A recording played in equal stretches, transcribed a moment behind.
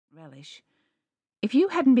relish. If you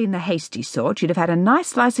hadn't been the hasty sort, you'd have had a nice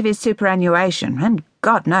slice of his superannuation, and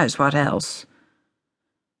God knows what else.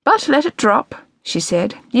 But let it drop, she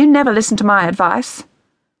said. You never listened to my advice.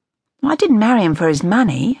 I didn't marry him for his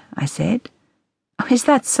money, I said. Oh, is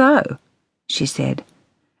that so? She said.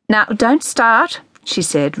 Now, don't start, she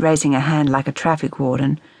said, raising a hand like a traffic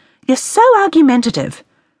warden. You're so argumentative.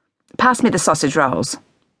 Pass me the sausage rolls.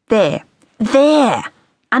 There,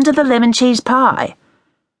 under the lemon cheese pie.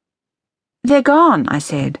 They're gone, I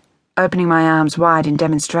said, opening my arms wide in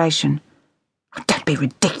demonstration. Don't be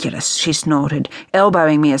ridiculous, she snorted,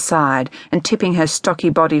 elbowing me aside and tipping her stocky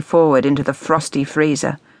body forward into the frosty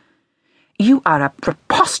freezer. You are a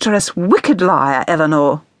preposterous, wicked liar,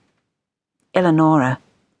 Eleanor. Eleonora,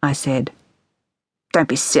 I said. Don't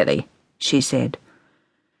be silly, she said.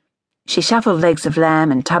 She shuffled legs of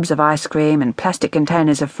lamb and tubs of ice cream and plastic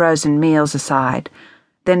containers of frozen meals aside,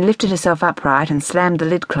 then lifted herself upright and slammed the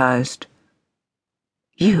lid closed.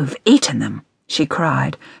 You've eaten them, she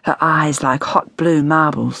cried, her eyes like hot blue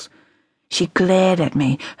marbles. She glared at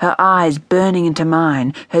me, her eyes burning into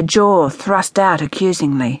mine, her jaw thrust out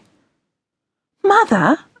accusingly.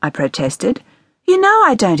 Mother, I protested, you know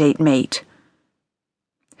I don't eat meat.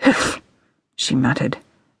 Huff, she muttered.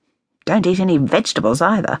 Don't eat any vegetables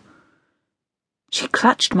either. She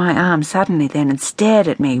clutched my arm suddenly then and stared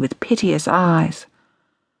at me with piteous eyes.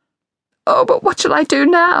 Oh, but what shall I do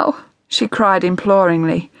now? She cried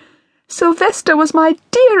imploringly. Sylvester was my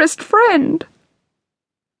dearest friend.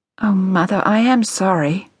 Oh, Mother, I am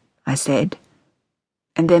sorry, I said.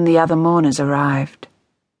 And then the other mourners arrived.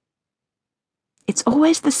 It's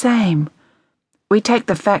always the same. We take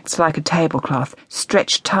the facts like a tablecloth,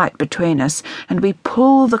 stretched tight between us, and we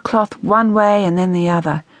pull the cloth one way and then the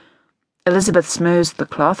other. Elizabeth smooths the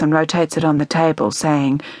cloth and rotates it on the table,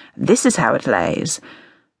 saying, This is how it lays.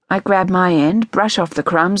 I grab my end, brush off the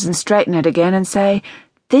crumbs and straighten it again and say,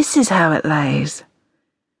 This is how it lays.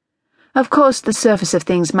 Of course, the surface of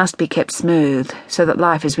things must be kept smooth so that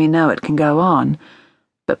life as we know it can go on.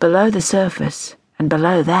 But below the surface, and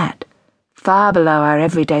below that, far below our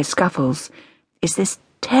everyday scuffles, is this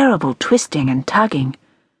terrible twisting and tugging.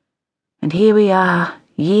 And here we are,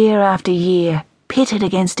 year after year, pitted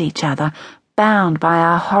against each other, bound by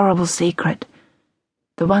our horrible secret.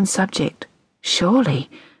 The one subject, surely,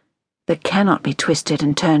 that cannot be twisted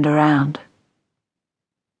and turned around.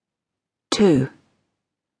 2.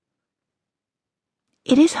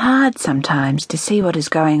 It is hard sometimes to see what is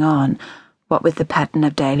going on, what with the pattern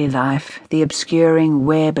of daily life, the obscuring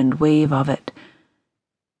web and weave of it.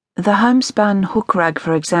 The homespun hook rug,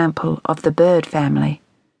 for example, of the bird family.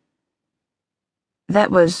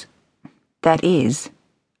 That is,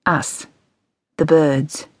 us, the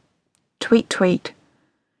birds. Tweet, tweet.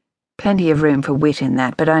 Plenty of room for wit in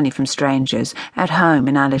that, but only from strangers. At home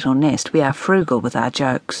in our little nest, we are frugal with our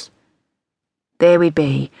jokes. There we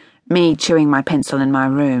be, me chewing my pencil in my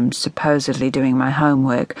room, supposedly doing my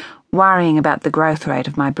homework, worrying about the growth rate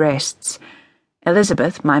of my breasts.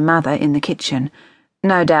 Elizabeth, my mother, in the kitchen,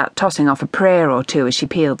 no doubt tossing off a prayer or two as she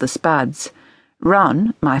peeled the spuds.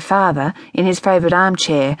 Ron, my father, in his favourite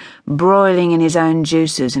armchair, broiling in his own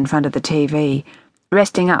juices in front of the TV,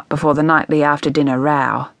 resting up before the nightly after-dinner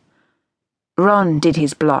row. Ron did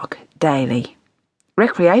his block daily.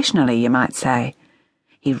 Recreationally, you might say.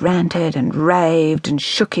 He ranted and raved and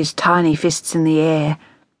shook his tiny fists in the air.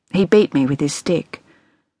 He beat me with his stick.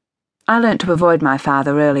 I learnt to avoid my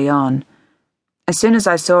father early on. As soon as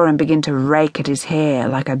I saw him begin to rake at his hair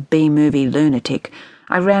like a B-movie lunatic,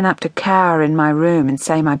 I ran up to cower in my room and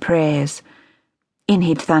say my prayers. In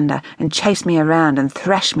he'd thunder and chase me around and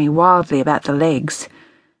thrash me wildly about the legs.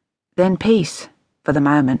 Then peace, for the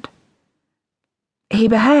moment. He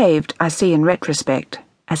behaved, I see in retrospect,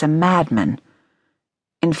 as a madman.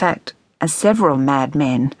 In fact, as several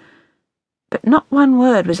madmen. But not one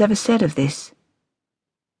word was ever said of this.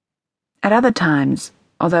 At other times,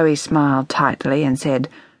 although he smiled tightly and said,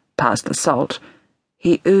 Pass the salt,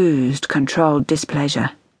 he oozed controlled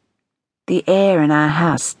displeasure. The air in our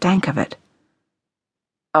house stank of it.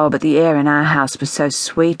 Oh, but the air in our house was so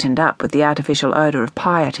sweetened up with the artificial odour of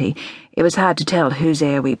piety, it was hard to tell whose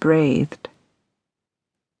air we breathed.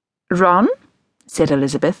 Ron, said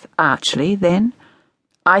Elizabeth archly then,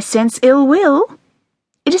 I sense ill will.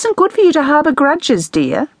 It isn't good for you to harbour grudges,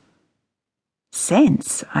 dear.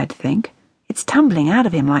 Sense, I'd think. It's tumbling out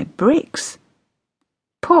of him like bricks.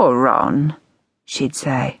 Poor Ron, she'd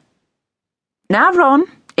say. Now, Ron,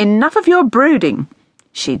 enough of your brooding,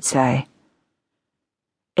 she'd say.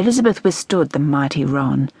 Elizabeth withstood the mighty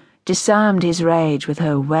Ron, disarmed his rage with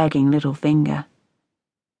her wagging little finger.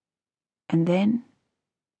 And then...